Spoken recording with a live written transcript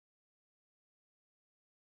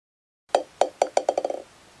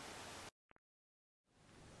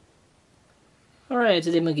Alright,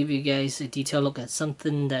 today I'm going to give you guys a detailed look at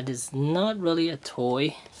something that is not really a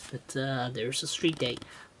toy, but there's a street date.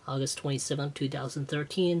 August 27,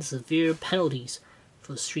 2013, severe penalties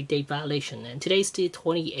for street date violation. And today's the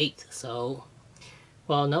 28th, so...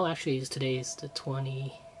 Well, no, actually, today's the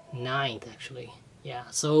 29th, actually. Yeah,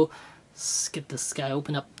 so let's get this guy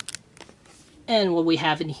open up. And what we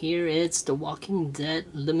have in here is the Walking Dead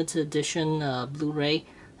limited edition Blu-ray.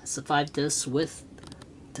 That's the 5 discs with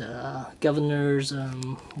the governor's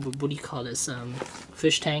what do you call this,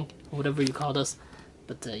 fish tank, whatever you call this.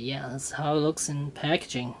 But yeah, that's how it looks in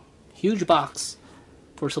packaging. Huge box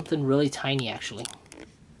for something really tiny, actually.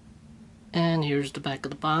 And here's the back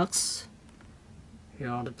of the box. Here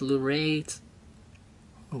are the Blu-rays,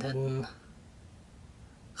 and then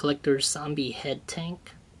Collector's Zombie Head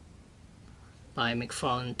Tank by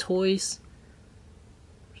McFarlane Toys.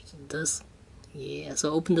 This, yeah,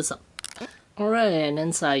 so open this up. Alright, and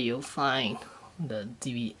inside you'll find the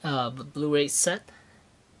Blu-ray set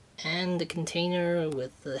and the container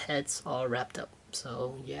with the heads all wrapped up.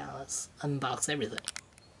 So yeah, let's unbox everything.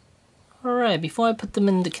 Alright, before I put them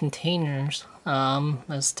in the containers,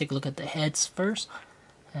 let's take a look at the heads first.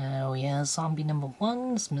 We have zombie number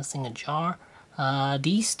 1 is missing a jar.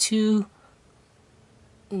 These two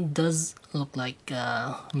does look like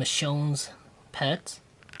Michonne's pets.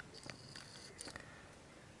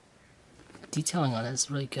 Detailing on it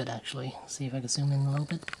is really good, actually. See if I can zoom in a little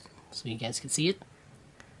bit so you guys can see it.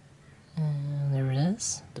 And there it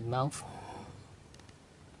is, the mouth.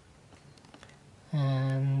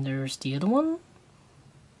 And there's the other one.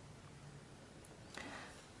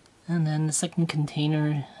 And then the second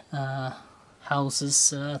container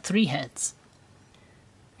houses 3 heads.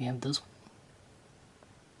 We have this one.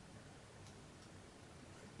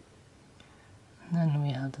 And then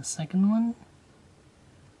we have the second one.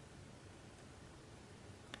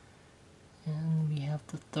 And we have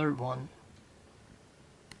the third one.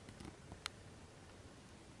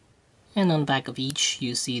 And on the back of each,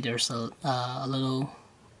 you see there's a little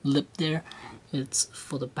lip there. It's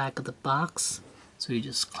for the back of the box. So you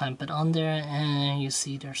just clamp it on there, and you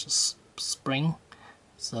see there's a spring.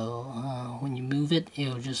 So when you move it,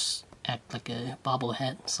 it'll just act like a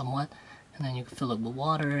bobblehead somewhat. And then you can fill it with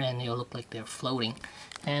water, and it'll look like they're floating.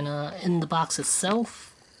 And in the box itself,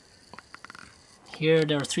 here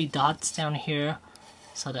there are 3 dots down here,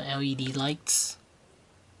 so the LED lights.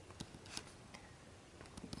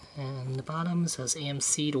 And the bottom says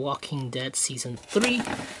AMC The Walking Dead Season 3,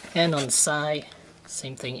 and on the side,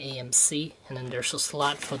 same thing, AMC. And then there's a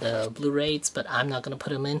slot for the Blu-rays, but I'm not gonna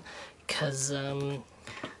put them in because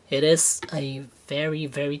it is a very,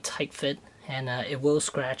 very tight fit, and it will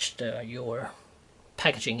scratch your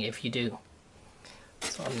packaging if you do.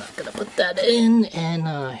 So I'm not gonna put that in.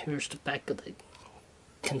 And here's the back of the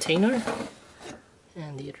container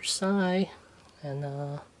and the other side, and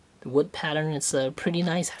the wood pattern is pretty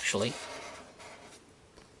nice, actually.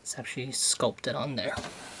 It's actually sculpted on there.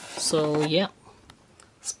 So yeah,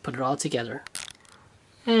 let's put it all together.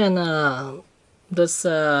 And this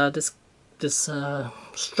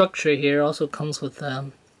structure here also comes with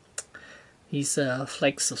these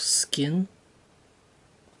flakes of skin,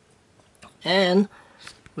 and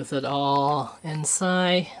with it all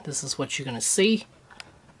inside, this is what you're gonna see.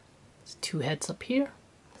 2 heads up here,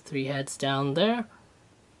 3 heads down there,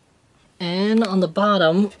 and on the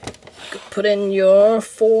bottom put in your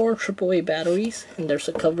 4 AAA batteries, and there's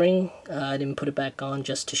a covering. I didn't put it back on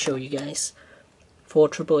just to show you guys. 4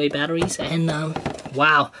 AAA batteries, and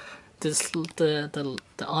wow, the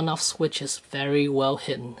on-off switch is very well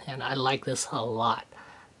hidden, and I like this a lot.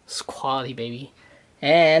 It's quality, baby.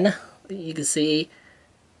 And you can see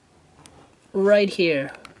right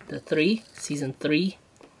here the 3, season 3.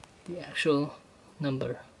 The actual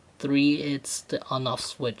number 3, it's the on-off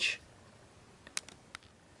switch.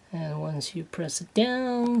 And once you press it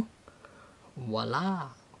down, voila!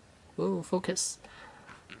 Whoa, focus.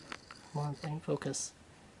 One thing, focus.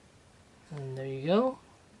 And there you go.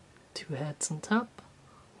 2 heads on top,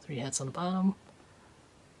 3 heads on the bottom.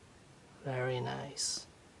 Very nice.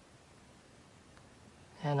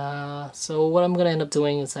 And so what I'm gonna end up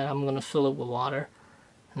doing is that I'm gonna fill it with water,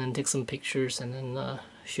 and then take some pictures, and then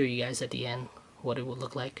show you guys at the end what it would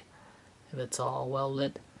look like if it's all well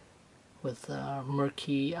lit with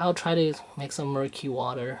murky. I'll try to make some murky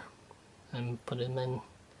water and put them in,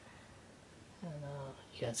 and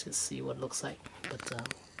you guys can see what it looks like.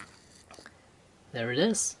 But there it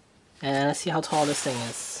is. And let's see how tall this thing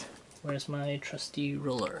is. Where's my trusty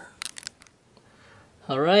ruler?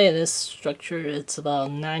 Alright, this structure, it's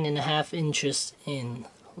about 9.5 inches in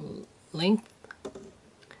length.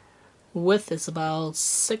 Width is about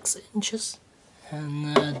 6 inches,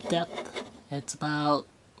 and depth it's about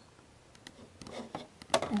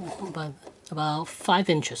 5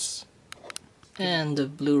 inches. And the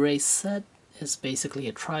Blu-ray set is basically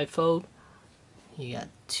a trifold. You got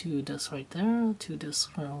 2 discs right there, 2 discs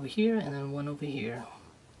over here, and then 1 over here.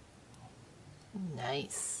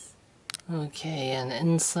 Nice. Okay, and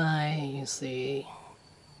inside you see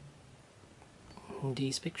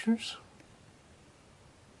these pictures.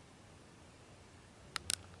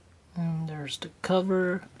 And there's the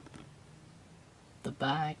cover, the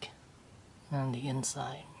back, and the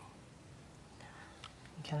inside.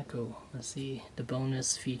 Kinda cool. Let's see the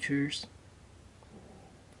bonus features.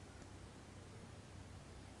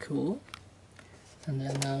 Cool. And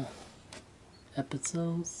then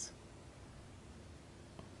episodes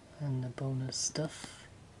and the bonus stuff.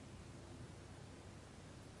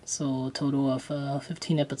 So a total of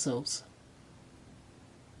 15 episodes.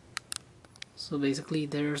 So basically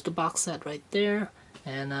there's the box set right there,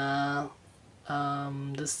 and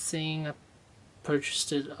this thing I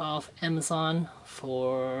purchased it off Amazon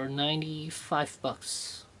for 95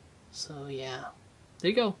 bucks. So yeah, there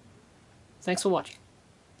you go. Thanks for watching.